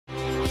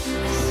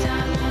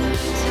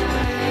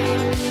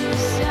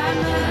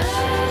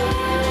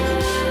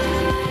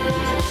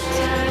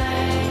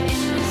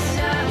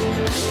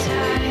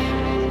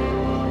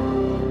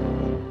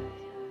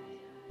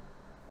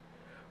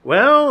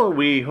Well,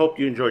 we hope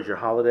you enjoyed your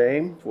holiday,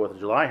 4th of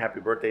July. Happy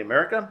birthday,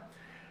 America.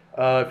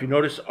 If you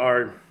notice,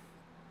 our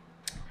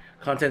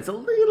content's a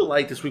little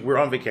light this week. We're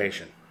on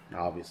vacation,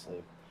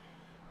 obviously.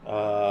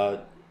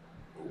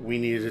 We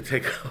needed to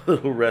take a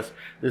little rest.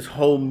 This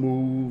whole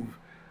move,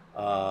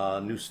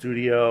 new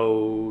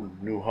studio,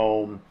 new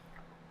home,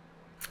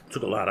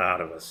 took a lot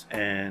out of us.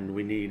 And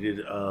we needed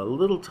a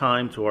little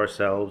time to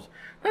ourselves.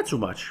 Not too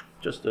much,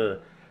 just a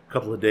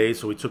couple of days.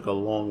 So we took a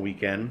long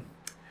weekend.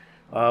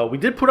 We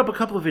did put up a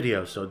couple of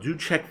videos, so do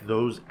check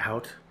those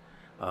out.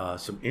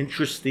 Some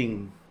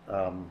interesting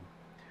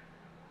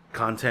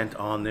content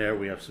on there.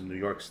 We have some New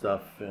York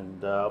stuff.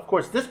 And, of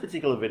course, this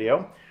particular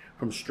video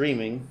from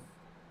streaming.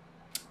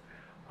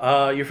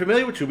 You're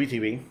familiar with TUBI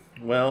TV.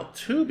 Well,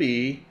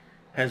 TUBI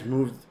has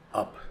moved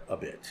up a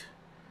bit.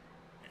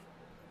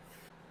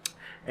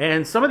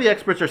 And some of the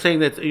experts are saying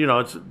that, you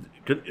know,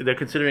 they're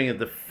considering it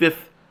the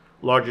 5th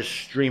largest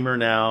streamer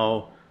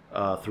now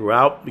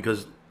throughout,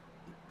 because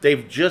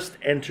they've just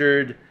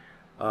entered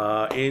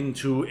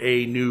into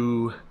a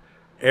new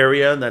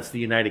area, and that's the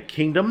United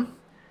Kingdom.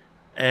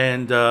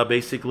 And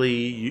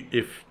basically,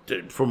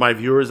 for my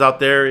viewers out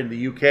there in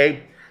the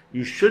UK,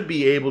 you should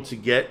be able to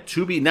get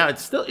TUBI. Now,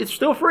 it's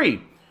still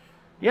free.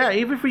 Yeah,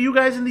 even for you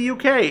guys in the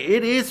UK,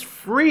 it is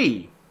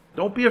free.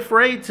 Don't be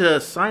afraid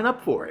to sign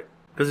up for it,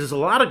 because there's a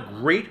lot of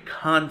great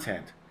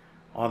content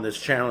on this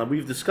channel, and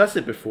we've discussed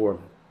it before.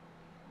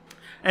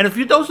 And if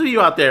those of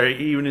you out there,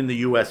 even in the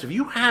US, if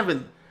you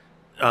haven't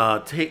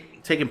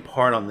taken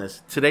part on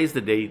this, today's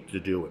the day to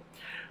do it.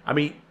 I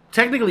mean,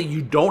 technically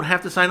you don't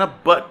have to sign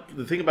up, but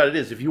the thing about it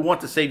is, if you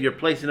want to save your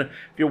place, if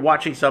you're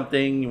watching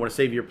something, you want to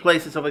save your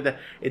place and stuff like that,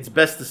 it's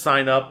best to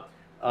sign up,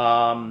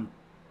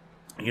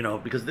 you know,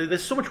 because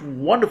there's so much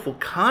wonderful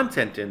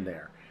content in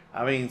there.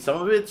 I mean, some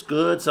of it's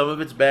good, some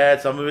of it's bad,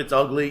 some of it's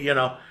ugly, you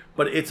know,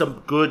 but it's a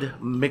good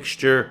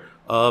mixture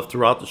of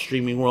throughout the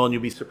streaming world, and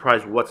you'll be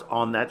surprised what's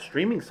on that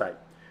streaming site.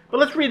 But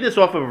let's read this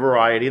off of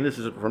Variety, and this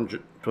is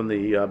from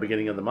the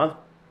beginning of the month.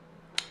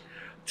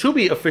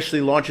 TUBI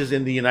officially launches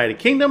in the United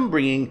Kingdom,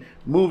 bringing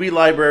movie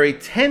library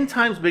 10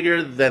 times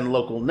bigger than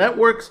local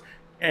networks,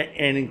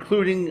 and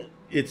including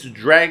its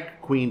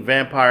drag queen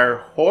vampire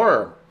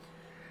horror.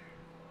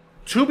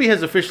 TUBI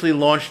has officially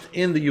launched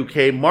in the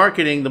UK,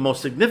 marketing the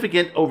most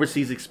significant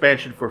overseas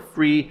expansion for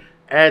free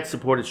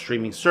ad-supported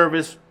streaming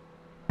service.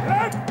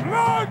 Blood,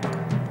 blood,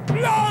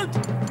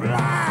 blood,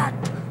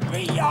 blood,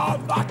 be your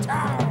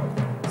motto.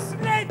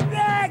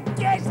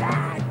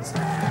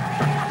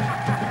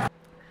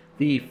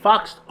 The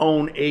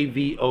Fox-owned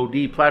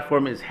AVOD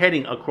platform is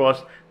heading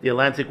across the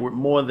Atlantic with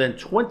more than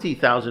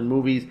 20,000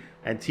 movies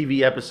and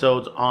TV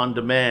episodes on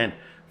demand,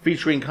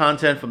 featuring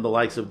content from the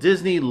likes of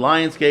Disney,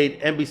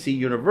 Lionsgate, NBC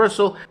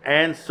Universal,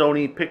 and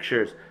Sony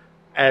Pictures,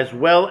 as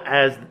well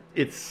as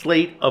its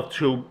slate of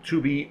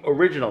TUBI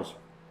originals.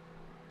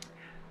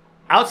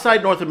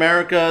 Outside North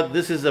America,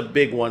 this is a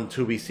big one,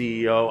 TUBI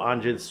CEO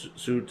Anjit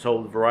Sood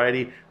told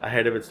Variety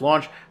ahead of its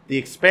launch. The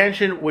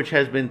expansion, which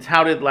has been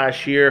touted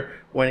last year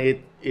when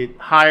it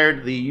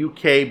hired the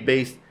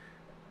UK-based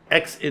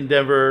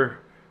ex-Endeavour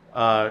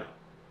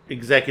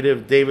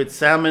executive David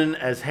Salmon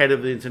as head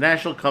of the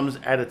international, comes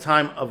at a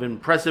time of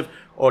impressive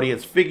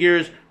audience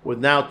figures, with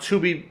now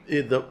TUBI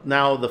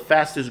the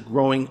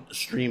fastest-growing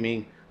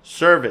streaming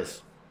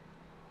service.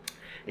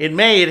 In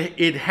May,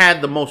 it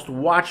had the most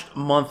watched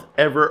month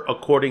ever,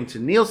 according to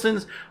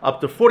Nielsen's,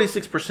 up to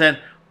 46%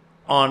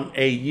 on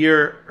a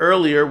year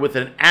earlier, with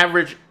an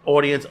average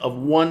audience of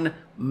 1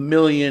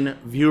 million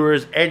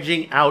viewers,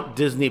 edging out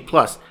Disney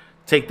Plus.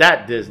 Take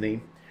that,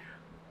 Disney.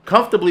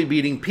 Comfortably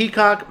beating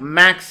Peacock,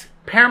 Max,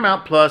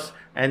 Paramount Plus,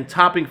 and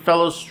topping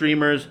fellow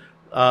streamers,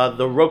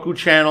 the Roku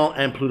channel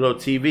and Pluto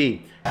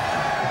TV.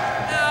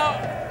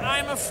 Now,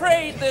 I'm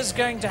afraid there's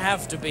going to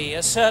have to be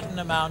a certain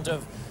amount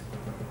of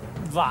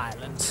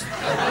violence.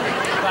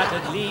 But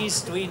at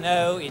least we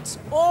know it's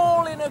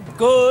all in a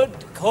good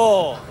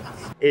cause.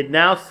 It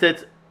now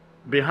sits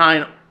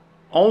behind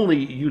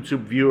only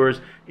YouTube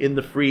viewers in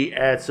the free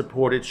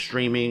ad-supported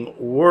streaming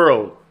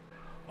world.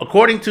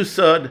 According to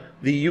Sood,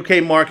 the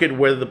UK market,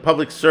 where the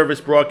public service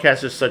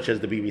broadcasters such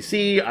as the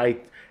BBC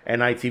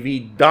and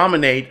ITV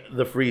dominate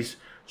the free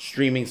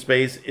streaming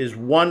space, is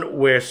one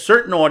where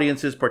certain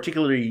audiences,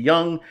 particularly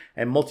young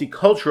and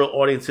multicultural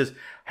audiences,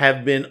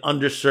 have been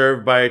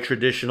underserved by a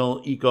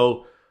traditional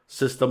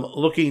ecosystem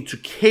looking to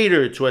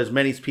cater to as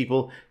many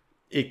people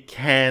it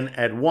can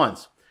at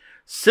once.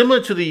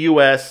 Similar to the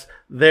US,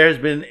 there's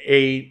been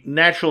a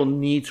natural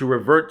need to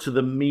revert to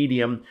the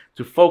medium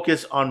to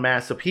focus on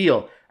mass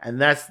appeal, and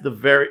that's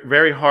very,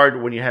 very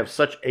hard when you have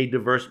such a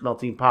diverse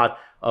melting pot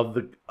of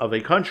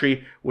a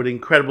country with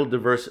incredible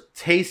diverse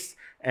tastes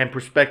and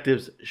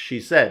perspectives, she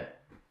said.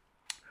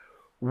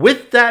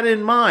 With that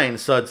in mind,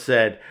 Sood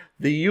said,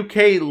 the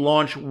UK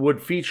launch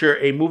would feature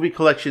a movie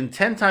collection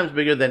 10 times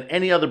bigger than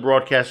any other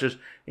broadcasters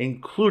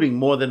including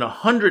more than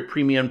 100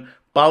 premium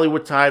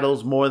Bollywood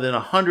titles, more than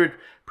 100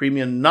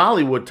 premium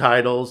Nollywood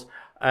titles,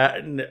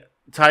 and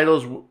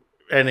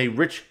a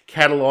rich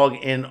catalog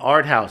in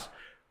art house.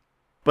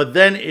 But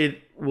then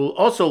it will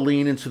also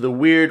lean into the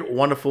weird,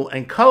 wonderful,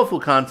 and colorful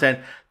content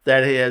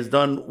that has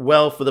done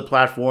well for the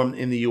platform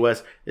in the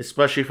US,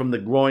 especially from the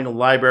growing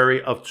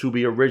library of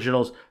Tubi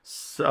originals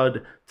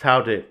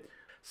touted.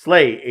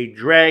 Slay, a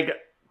drag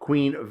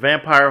queen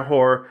vampire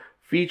horror,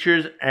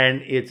 features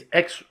and its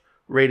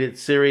X-rated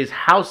series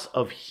House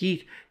of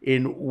Heat,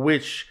 in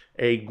which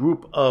a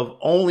group of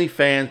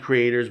OnlyFans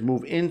creators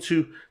move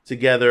into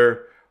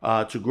together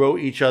to grow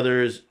each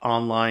other's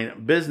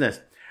online business.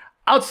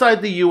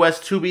 Outside the US,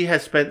 Tubi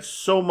has spent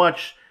so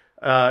much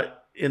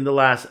in the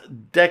last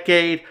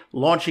decade,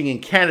 launching in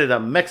Canada,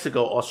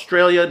 Mexico,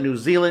 Australia, New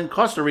Zealand,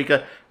 Costa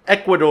Rica,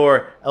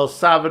 Ecuador, El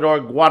Salvador,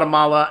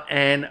 Guatemala,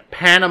 and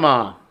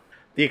Panama.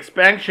 The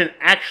expansion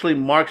actually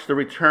marks the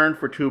return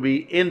for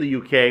Tubi in the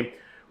UK,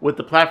 with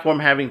the platform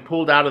having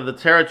pulled out of the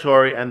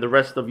territory and the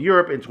rest of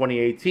Europe in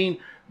 2018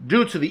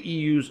 due to the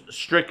EU's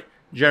strict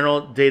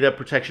general data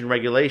protection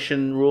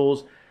regulation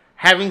rules.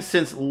 Having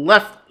since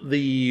left the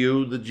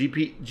EU, the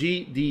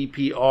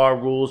GDPR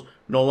rules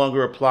no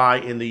longer apply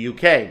in the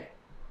UK.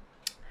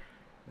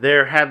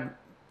 There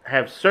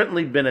have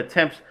certainly been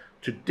attempts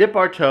to dip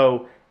our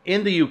toe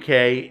in the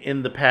UK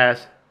in the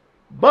past,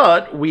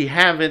 but we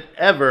haven't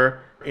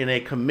ever in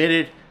a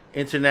committed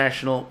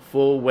international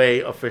full way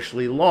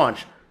officially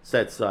launched,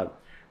 said Sud.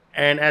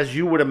 And as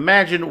you would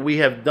imagine, we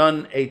have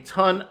done a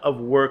ton of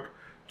work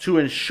to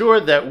ensure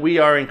that we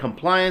are in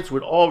compliance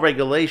with all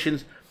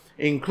regulations,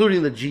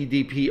 including the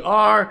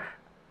GDPR.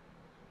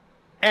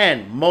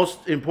 And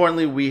most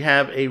importantly, we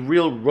have a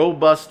real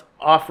robust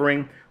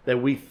offering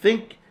that we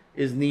think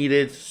is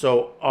needed.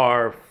 So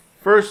our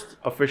first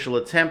official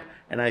attempt,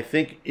 and I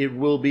think it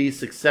will be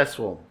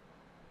successful.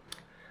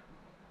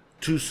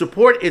 To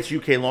support its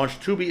UK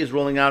launch, Tubi is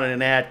rolling out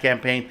an ad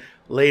campaign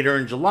later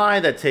in July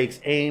that takes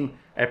aim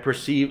at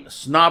perceived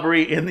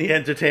snobbery in the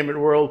entertainment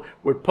world,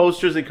 with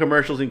posters and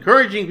commercials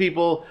encouraging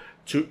people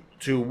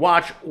to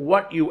watch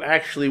what you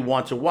actually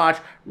want to watch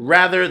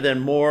rather than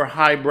more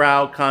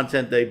highbrow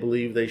content they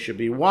believe they should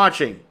be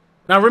watching.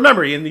 Now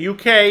remember, in the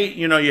UK,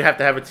 you have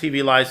to have a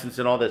TV license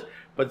and all this.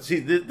 But see,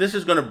 this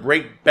is going to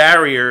break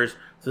barriers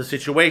to the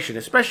situation,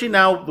 especially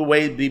now the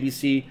way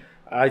BBC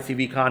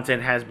ITV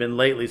content has been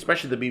lately,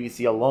 especially the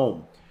BBC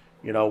alone.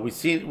 We've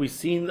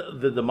seen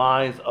the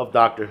demise of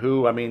Doctor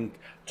Who. I mean,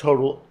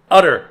 total,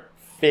 utter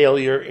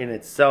failure in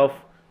itself,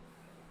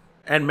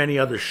 and many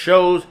other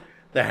shows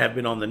that have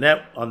been on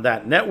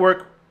that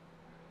network.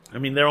 I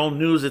mean, their own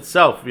news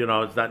itself,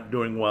 it's not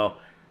doing well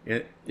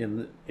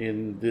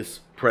in this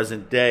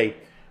present day.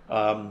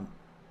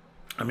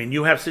 I mean,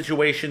 you have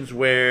situations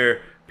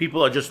where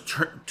people are just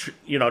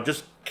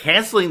just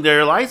canceling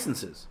their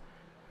licenses.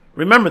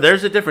 Remember,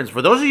 there's a difference.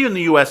 For those of you in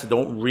the U.S. that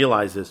don't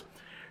realize this,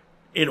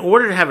 in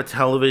order to have a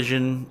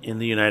television in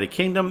the United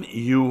Kingdom,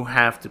 you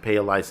have to pay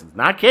a license.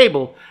 Not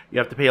cable, you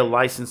have to pay a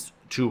license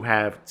to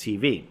have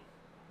TV.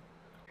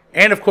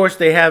 And of course,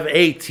 they have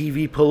a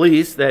TV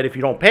police that if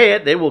you don't pay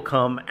it, they will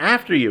come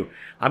after you.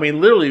 I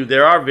mean, literally,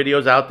 there are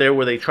videos out there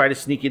where they try to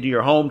sneak into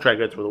your home, try to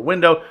get through the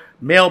window,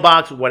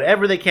 mailbox,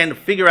 whatever they can to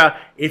figure out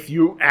if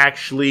you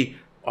actually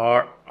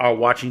are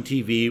watching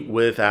TV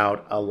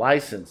without a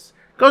license.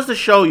 Goes to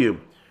show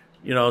you,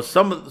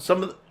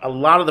 a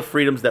lot of the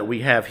freedoms that we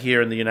have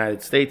here in the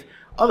United States,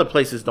 other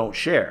places don't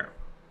share,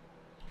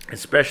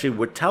 especially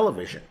with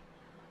television.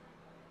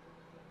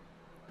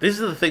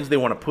 These are the things they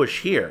want to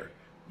push here.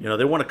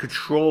 They want to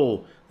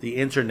control the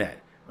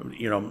internet,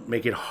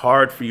 make it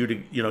hard for you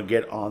to,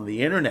 get on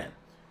the internet.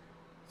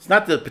 It's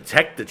not to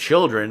protect the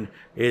children,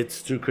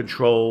 it's to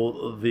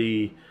control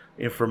the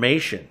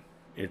information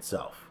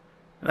itself.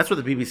 And that's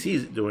what the BBC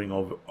is doing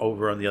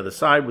over on the other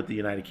side with the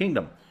United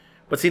Kingdom.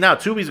 But see, now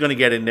Tubi's going to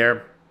get in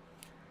there.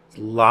 There's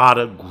a lot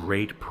of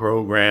great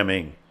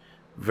programming,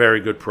 very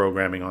good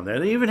programming on there.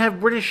 They even have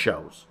British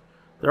shows.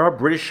 There are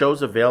British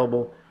shows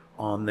available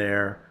on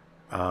there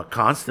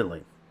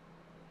constantly.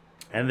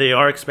 And they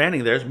are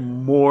expanding. There's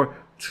more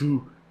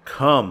to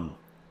come.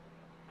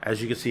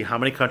 As you can see how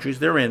many countries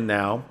they're in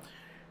now.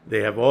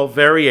 They have all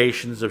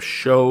variations of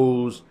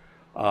shows,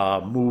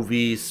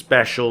 movies,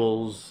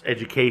 specials,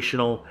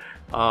 educational,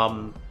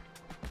 and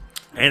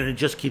it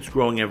just keeps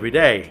growing every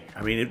day.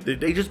 I mean,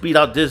 they just beat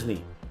out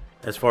Disney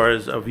as far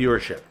as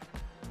viewership.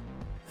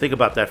 Think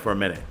about that for a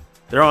minute.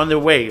 They're on their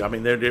way. I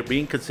mean, they're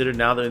being considered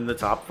now. They're in the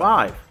top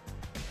 5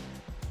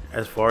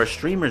 as far as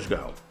streamers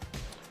go.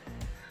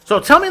 So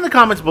tell me in the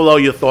comments below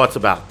your thoughts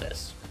about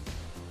this.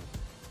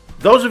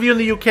 Those of you in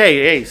the UK,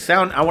 hey,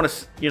 I want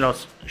to,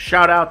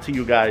 shout out to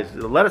you guys.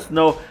 Let us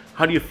know,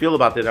 how do you feel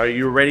about that? Are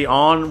you already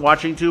on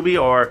watching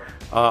Tubi, or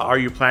are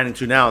you planning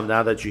to now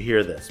that you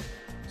hear this?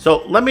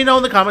 So let me know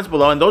in the comments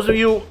below. And those of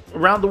you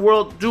around the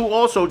world, do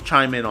also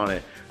chime in on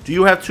it. Do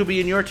you have Tubi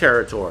in your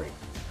territory?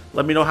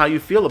 Let me know how you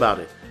feel about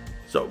it.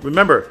 So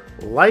remember,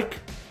 like,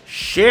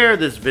 share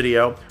this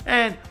video,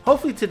 and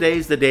hopefully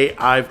today's the day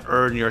I've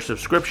earned your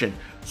subscription.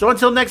 So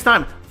until next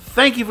time,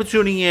 Thank you for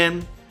tuning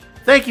in.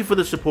 Thank you for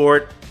the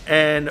support,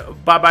 and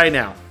bye-bye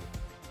now.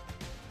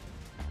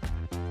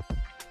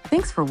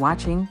 Thanks for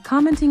watching,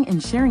 commenting,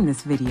 and sharing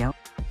this video.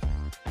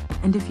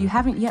 And if you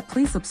haven't yet,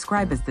 please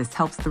subscribe as this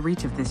helps the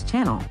reach of this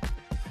channel.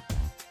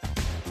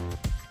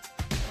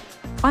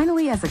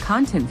 Finally, as a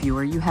content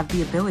viewer, you have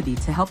the ability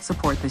to help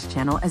support this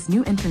channel, as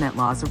new internet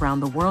laws around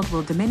the world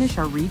will diminish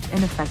our reach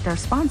and affect our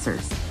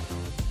sponsors.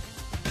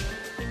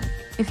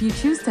 If you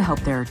choose to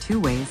help, there are 2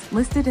 ways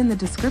listed in the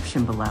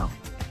description below.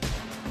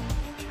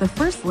 The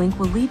first link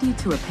will lead you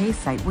to a pay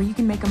site where you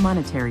can make a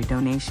monetary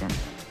donation.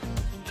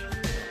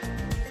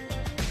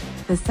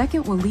 The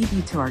second will lead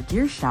you to our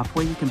gear shop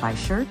where you can buy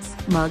shirts,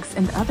 mugs,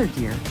 and other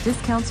gear.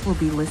 Discounts will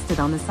be listed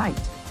on the site.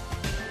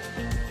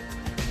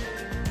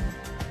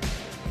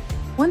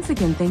 Once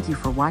again, thank you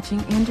for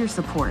watching and your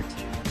support.